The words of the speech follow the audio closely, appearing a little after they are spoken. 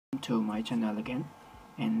To my channel again,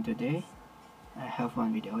 and today I have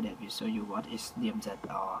one video that will show you what is DMZ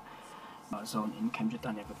or zone in computer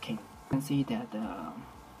networking. You can see that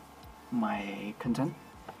my content,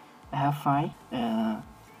 I have five.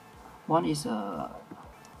 One is a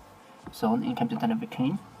zone in computer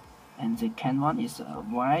networking, and the second one is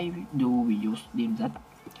why do we use DMZ?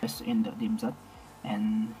 Yes, in the DMZ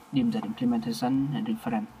and DMZ implementation and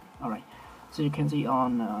different. Alright, so you can see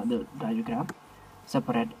on the diagram,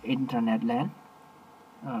 separate internet LAN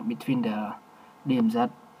between the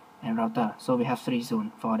DMZ and router. So we have three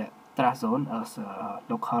zones for the trust zone as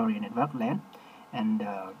local area network LAN and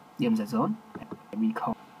DMZ zone we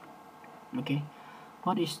call. Okay,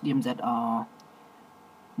 what is DMZ or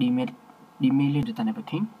Demilitarized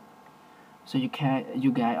networking? So you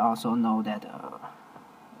guys also know that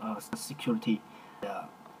security, the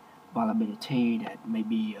vulnerability that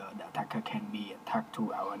maybe the attacker can be attacked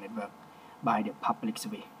to our network by the public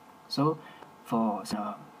service. So for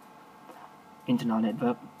internal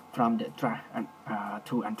network from the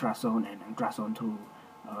to intra zone and intra zone to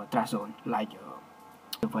trust zone, like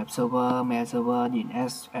the web server, mail server,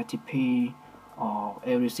 DNS, FTP, or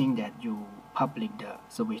everything that you public the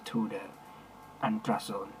service to the intra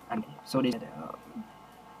zone. And so this is the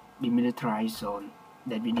demilitarized zone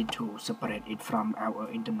that we need to separate it from our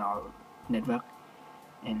internal network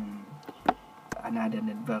and another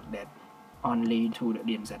network that only to the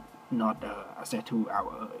DMZ, not access to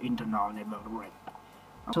our internal network, right?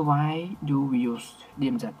 So why do we use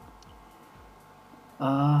DMZ?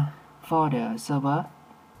 For the server,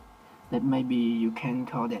 that maybe you can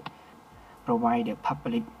call that provide the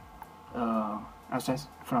public access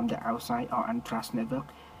from the outside or untrusted network.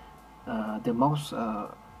 The most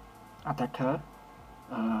attacker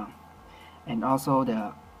and also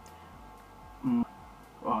the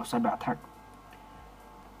cyber attack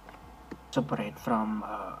separate from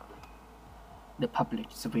the public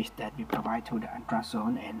service that we provide to the intra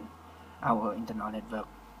zone and our internal network.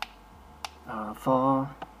 For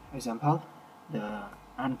example, the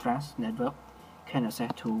untrusted network can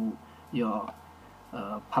access to your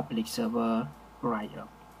public server, right?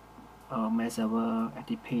 Mail server,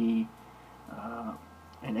 FTP,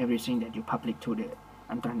 and everything that you public to the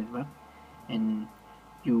untrusted network, and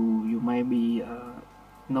you may be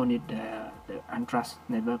no need the untrusted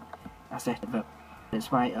network access network.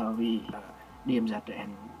 That's why we DMZ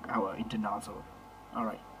and our internal zone.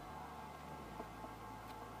 Alright.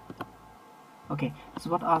 Okay, so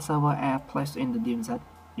what are server are placed in the DMZ?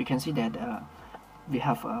 You can see that we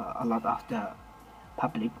have a lot of the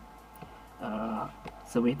public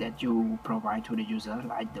service that you provide to the user,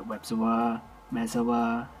 like the web server, mail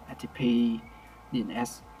server, FTP,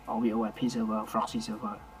 DNS, or VoIP server, proxy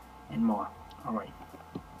server, and more. Alright.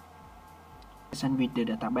 With the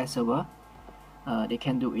database server, they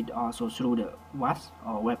can do it also through the WAS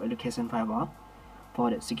or web application firewall for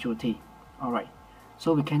the security. Alright,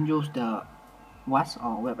 so we can use the WAS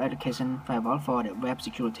or web application firewall for the web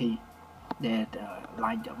security, that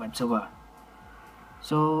like the web server.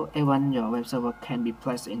 So even your web server can be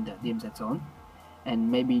placed in the DMZ zone, and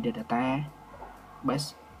maybe the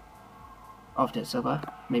database of the server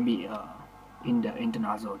maybe in the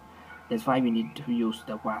internal zone. That's why we need to use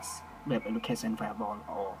the WAS web application firewall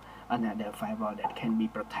or another firewall that can be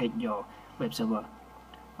protect your web server.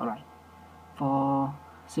 Alright. For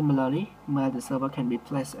similarly, where the server can be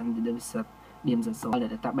placed in the DMZ zone, the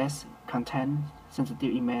database contain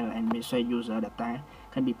sensitive email and message user data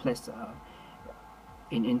can be placed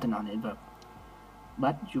in internal network.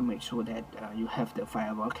 But you make sure that you have the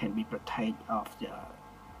firewall can be protect of the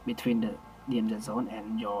between the DMZ zone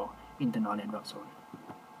and your internal network zone.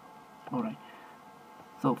 Alright.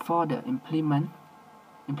 So for the implementation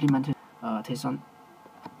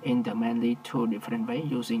in the mainly two different ways,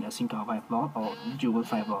 using a single firewall or dual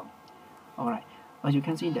firewall. Alright, as you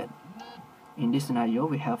can see that in this scenario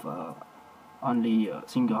we have only a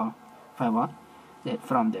single firewall that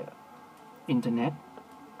from the internet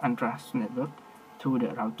untrusted network to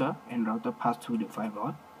the router, and router pass to the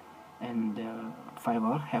firewall, and the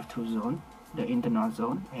firewall have two zones, the internal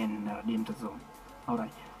zone and DMZ zone.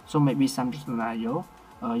 Alright, so maybe some scenario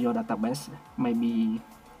your database may be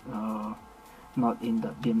not in the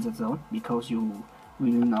DMZ zone because you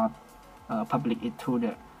will not public it to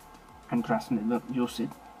the untrusted network use it,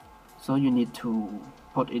 so you need to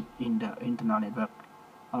put it in the internal network.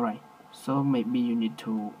 Alright, so maybe you need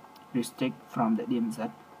to restrict from the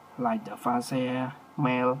DMZ, like the file share,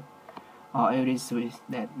 mail, or every service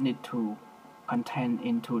that need to contain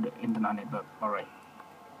into the internal network. Alright.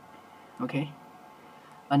 Okay.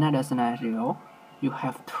 Another scenario, you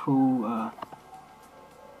have two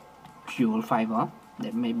dual firewall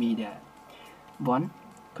That may be the one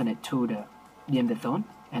connect to the DMZ zone,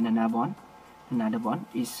 and another one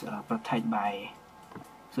is protected by.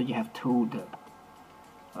 So you have two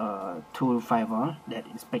firewall that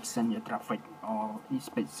inspection your traffic or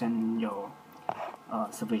inspection your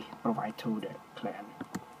service provided to the client.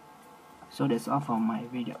 So that's all for my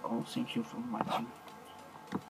video. Thank you for watching.